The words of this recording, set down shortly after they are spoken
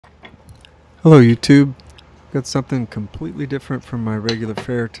Hello YouTube. Got something completely different from my regular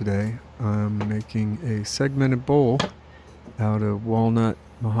fare today. I'm making a segmented bowl out of walnut,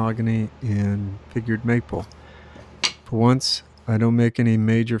 mahogany, and figured maple. For once, I don't make any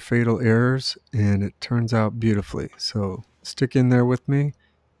major fatal errors and it turns out beautifully. So stick in there with me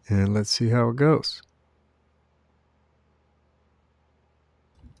and let's see how it goes.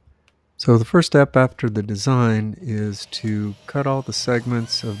 So the first step after the design is to cut all the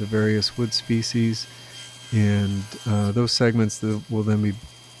segments of the various wood species, and those segments will then be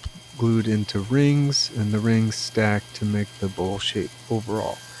glued into rings, and the rings stack to make the bowl shape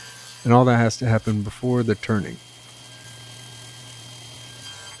overall. And all that has to happen before the turning.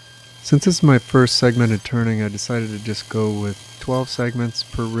 Since this is my first segmented turning, I decided to just go with 12 segments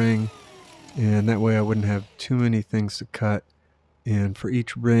per ring, and that way I wouldn't have too many things to cut. And for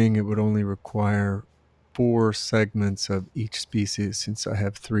each ring, it would only require 4 segments of each species since I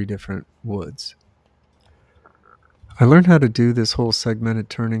have 3 different woods. I learned how to do this whole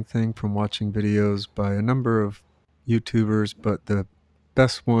segmented turning thing from watching videos by a number of YouTubers, but the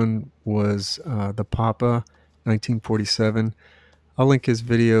best one was the Papa 1947. I'll link his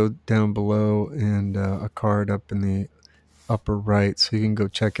video down below and a card up in the upper right, so you can go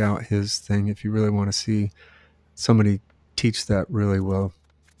check out his thing if you really want to see somebody teach that really well.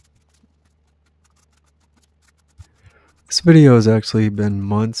 This video has actually been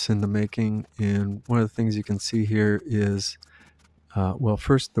months in the making, and one of the things you can see here is well,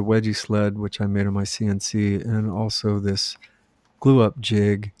 first the wedgie sled, which I made on my CNC, and also this glue up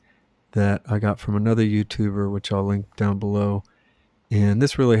jig that I got from another YouTuber, which I'll link down below. And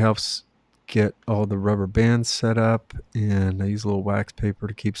this really helps get all the rubber bands set up, and I use a little wax paper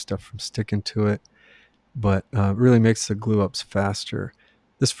to keep stuff from sticking to it, but really makes the glue ups faster.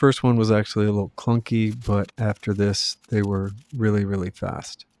 This first one was actually a little clunky, but after this they were really, really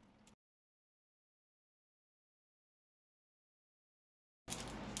fast.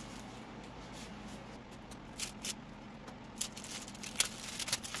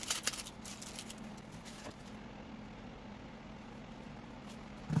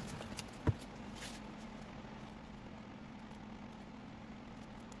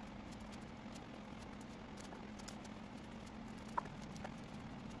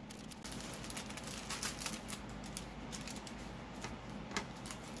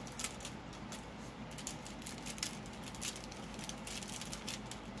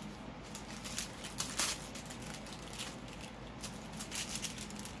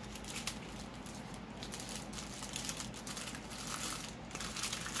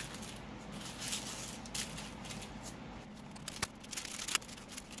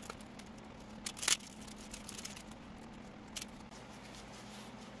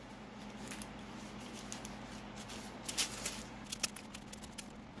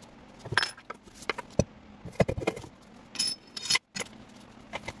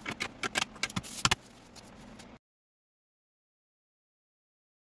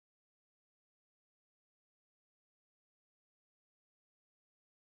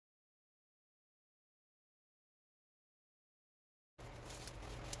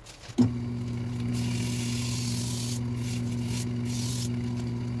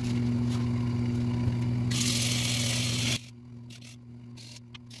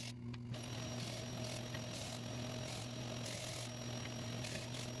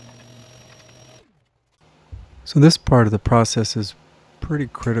 So this part of the process is pretty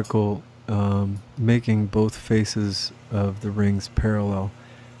critical, making both faces of the rings parallel,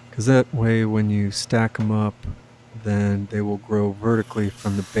 because that way when you stack them up, then they will grow vertically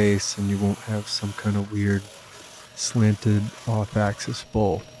from the base and you won't have some kind of weird slanted off-axis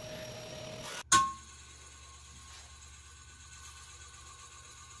bowl.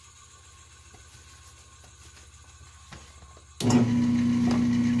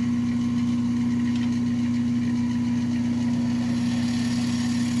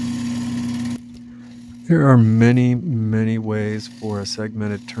 There are many, many ways for a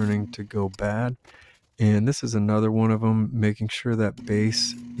segmented turning to go bad, and this is another one of them, making sure that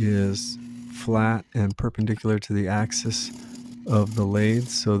base is flat and perpendicular to the axis of the lathe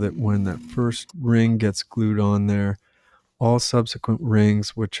so that when that first ring gets glued on there, all subsequent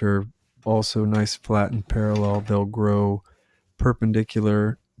rings, which are also nice, flat, and parallel, they'll grow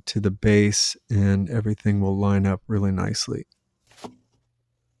perpendicular to the base and everything will line up really nicely.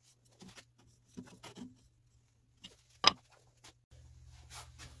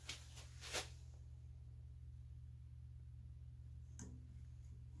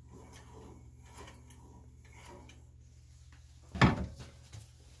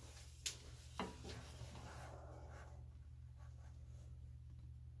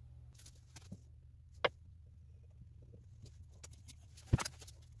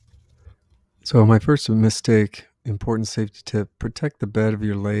 So my first mistake, important safety tip, protect the bed of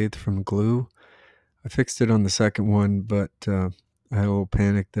your lathe from glue. I fixed it on the second one, but I had a little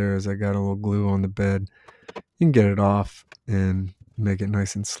panic there as I got a little glue on the bed. You can get it off and make it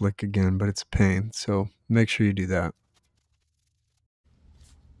nice and slick again, but it's a pain, so make sure you do that.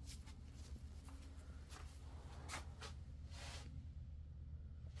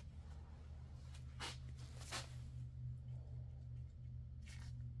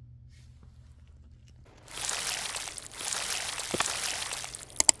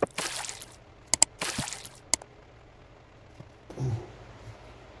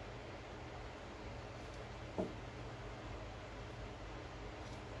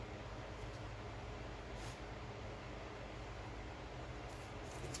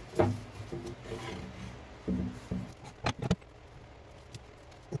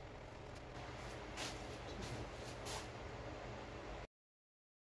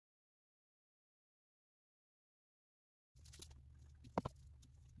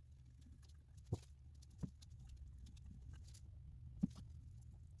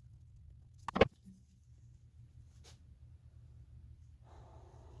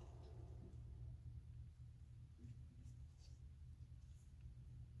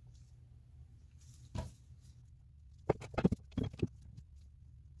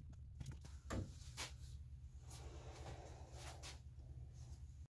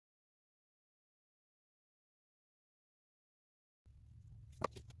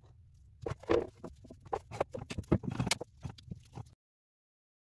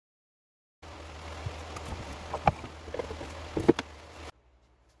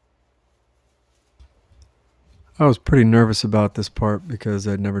 I was pretty nervous about this part because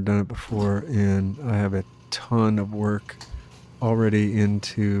I'd never done it before, and I have a ton of work already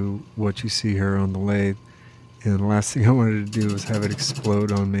into what you see here on the lathe. And the last thing I wanted to do was have it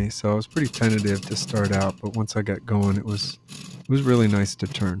explode on me. So I was pretty tentative to start out, but once I got going, it was really nice to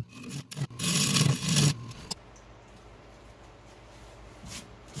turn.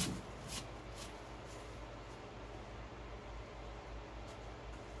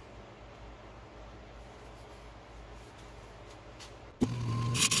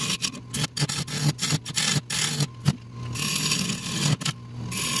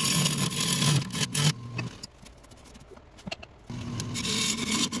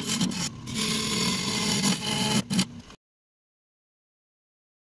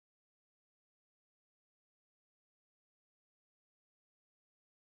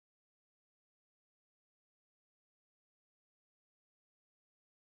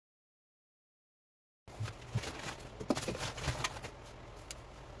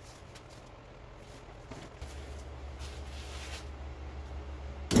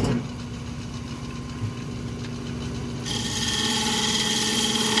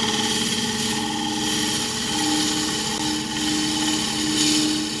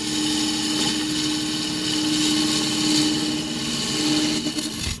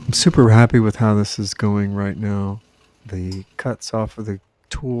 I'm super happy with how this is going right now. The cuts off of the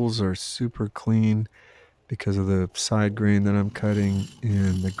tools are super clean because of the side grain that I'm cutting,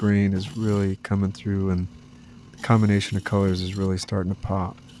 and the grain is really coming through, and the combination of colors is really starting to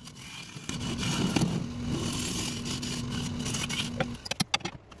pop.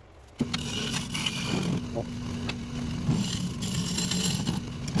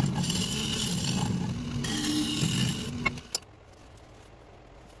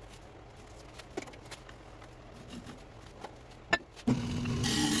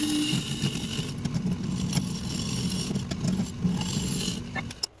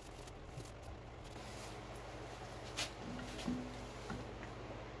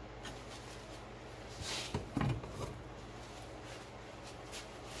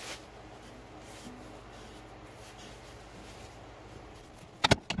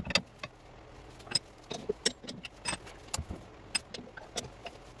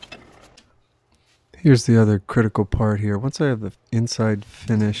 Here's the other critical part here. Once I have the inside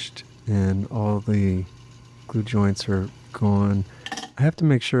finished and all the glue joints are gone, I have to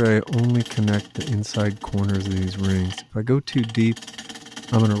make sure I only connect the inside corners of these rings. If I go too deep,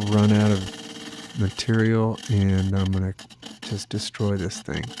 I'm going to run out of material and I'm going to just destroy this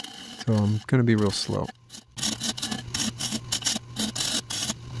thing. So I'm going to be real slow.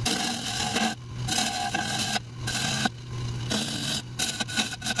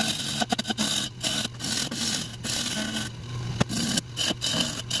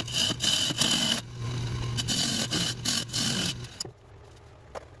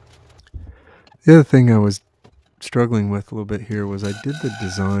 The other thing I was struggling with a little bit here was I did the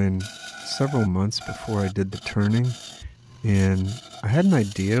design several months before I did the turning, and I had an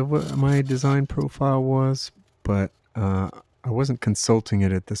idea what my design profile was, but I wasn't consulting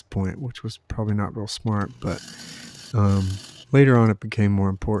it at this point, which was probably not real smart, but um, later on it became more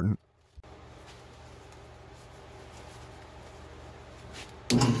important.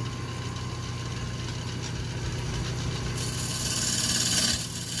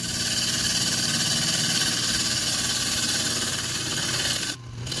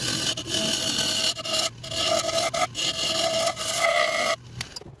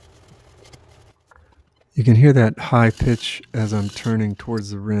 You can hear that high pitch as I'm turning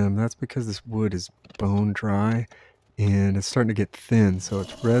towards the rim. That's because this wood is bone dry and it's starting to get thin, so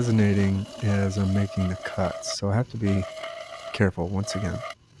it's resonating as I'm making the cuts. So I have to be careful once again.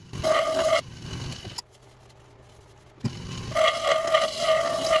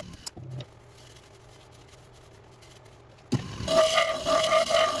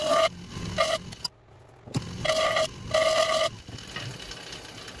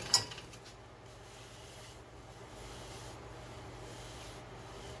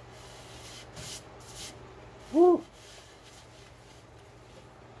 Woo!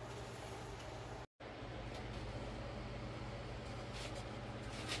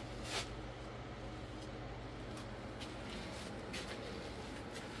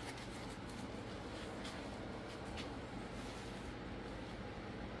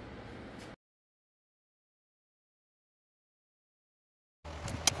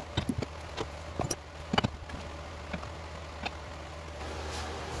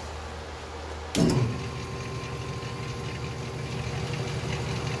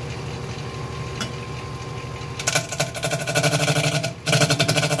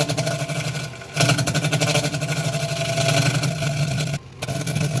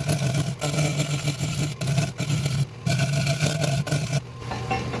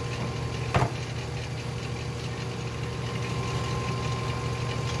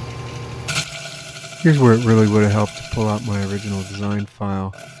 Here's where it really would have helped to pull out my original design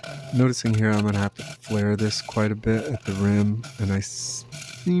file. Noticing here I'm going to have to flare this quite a bit at the rim, and I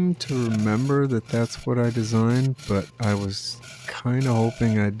seem to remember that that's what I designed, but I was kind of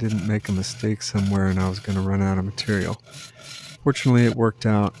hoping I didn't make a mistake somewhere and I was going to run out of material. Fortunately, it worked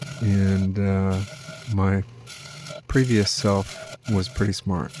out, and my previous self was pretty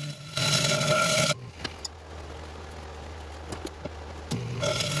smart.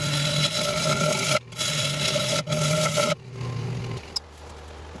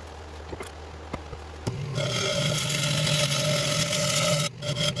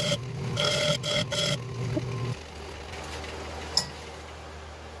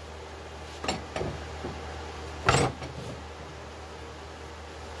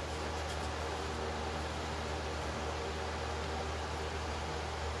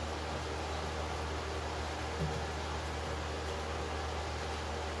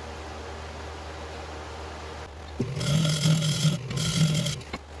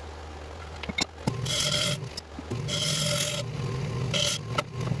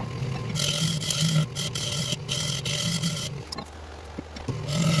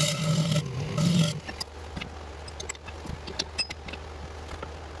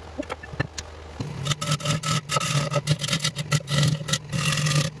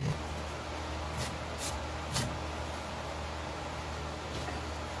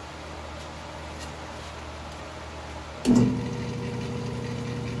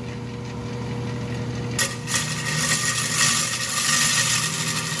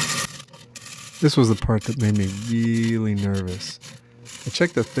 This was the part that made me really nervous. I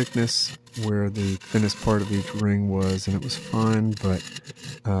checked the thickness where the thinnest part of each ring was, and it was fine, but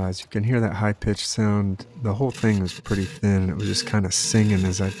as you can hear that high-pitched sound, the whole thing was pretty thin, and it was just kind of singing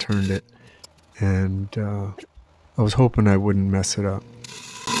as I turned it, and I was hoping I wouldn't mess it up.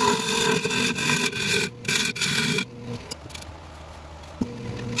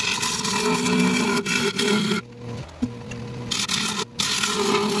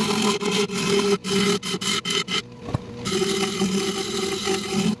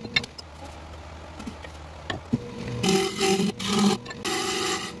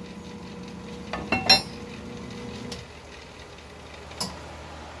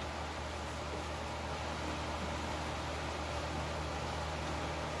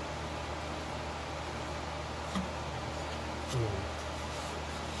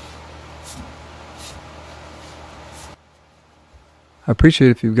 I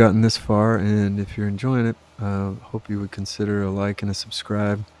appreciate if you've gotten this far, and if you're enjoying it, hope you would consider a like and a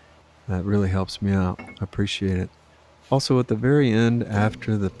subscribe. That really helps me out. I appreciate it. Also, at the very end,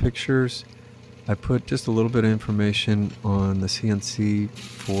 after the pictures, I put just a little bit of information on the CNC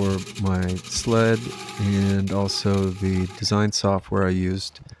for my sled and also the design software I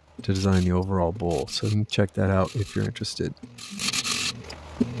used to design the overall bowl. So you can check that out if you're interested.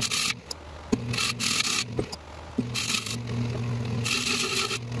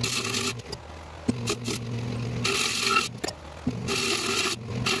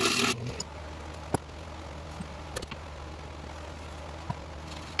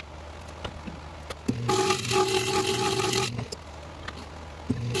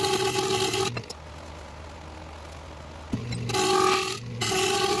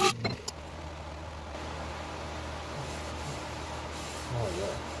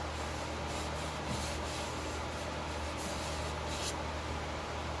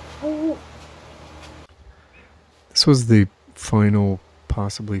 This was the final,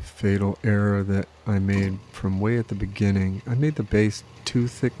 possibly fatal error that I made from way at the beginning. I made the base 2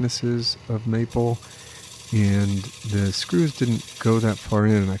 thicknesses of maple, and the screws didn't go that far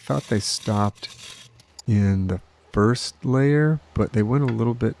in, and I thought they stopped in the first layer, but they went a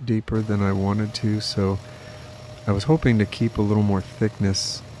little bit deeper than I wanted to, so I was hoping to keep a little more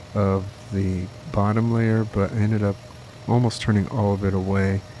thickness of the bottom layer, but I ended up almost turning all of it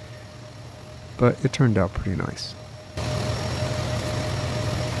away, but it turned out pretty nice.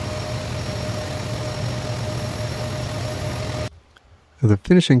 The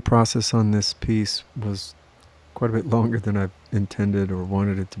finishing process on this piece was quite a bit longer than I intended or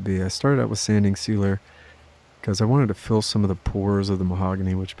wanted it to be. I started out with sanding sealer because I wanted to fill some of the pores of the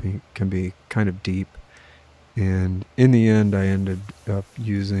mahogany, which can be kind of deep. And in the end, I ended up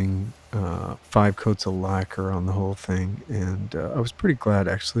using 5 coats of lacquer on the whole thing. And I was pretty glad,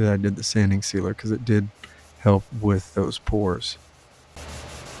 actually, that I did the sanding sealer because it did help with those pores.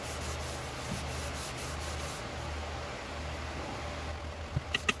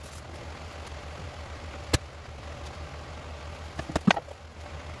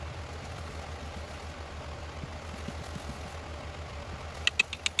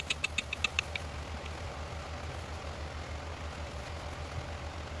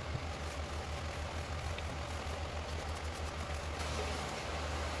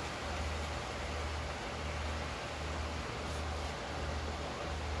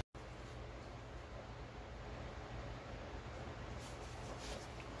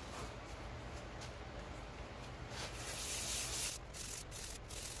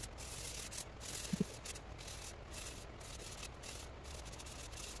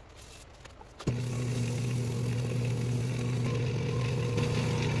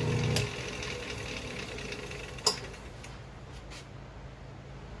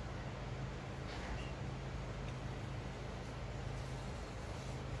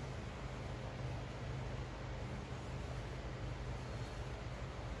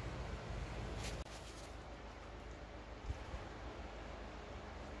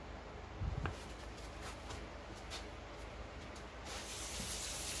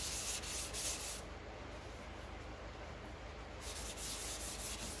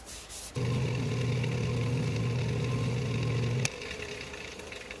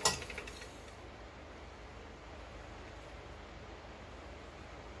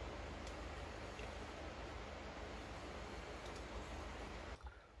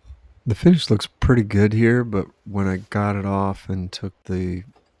 The finish looks pretty good here, but when I got it off and took the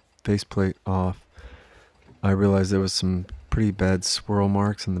faceplate off, I realized there was some pretty bad swirl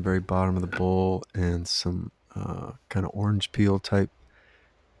marks in the very bottom of the bowl and some kind of orange peel type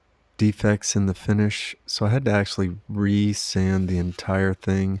defects in the finish. So I had to actually re-sand the entire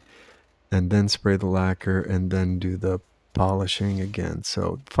thing and then spray the lacquer and then do the polishing again.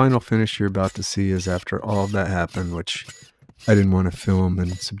 So the final finish you're about to see is after all of that happened, which I didn't want to film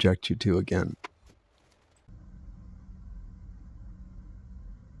and subject you to again.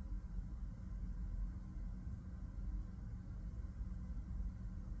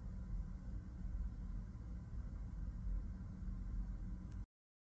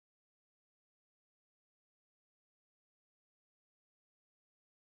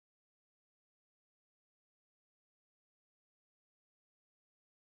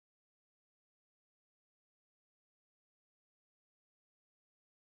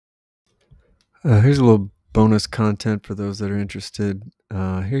 Here's a little bonus content for those that are interested.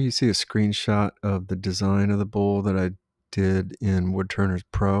 Here you see a screenshot of the design of the bowl that I did in Woodturner's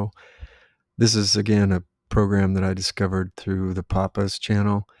Pro. This is, again, a program that I discovered through the Papa's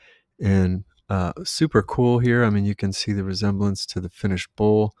channel, and super cool here. I mean, you can see the resemblance to the finished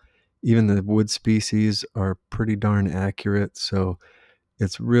bowl. Even the wood species are pretty darn accurate, so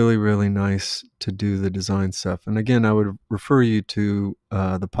it's really, really nice to do the design stuff. And again, I would refer you to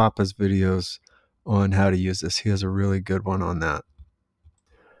the Papa's videos on how to use this. He has a really good one on that.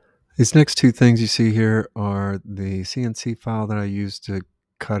 These next two things you see here are the CNC file that I used to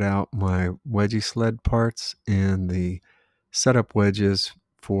cut out my wedgie sled parts and the setup wedges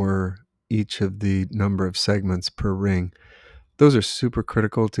for each of the number of segments per ring. Those are super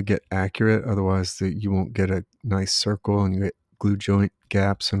critical to get accurate, otherwise you won't get a nice circle and you get glue joint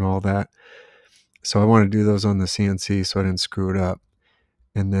gaps and all that. So I want to do those on the CNC so I didn't screw it up.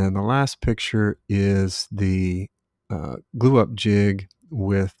 And then the last picture is the glue up jig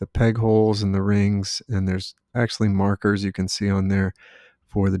with the peg holes and the rings, and there's actually markers you can see on there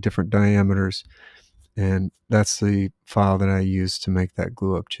for the different diameters, and that's the file that I used to make that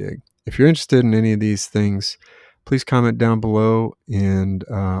glue up jig. If you're interested in any of these things, please comment down below, and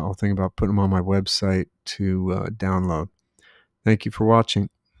I'll think about putting them on my website to download. Thank you for watching.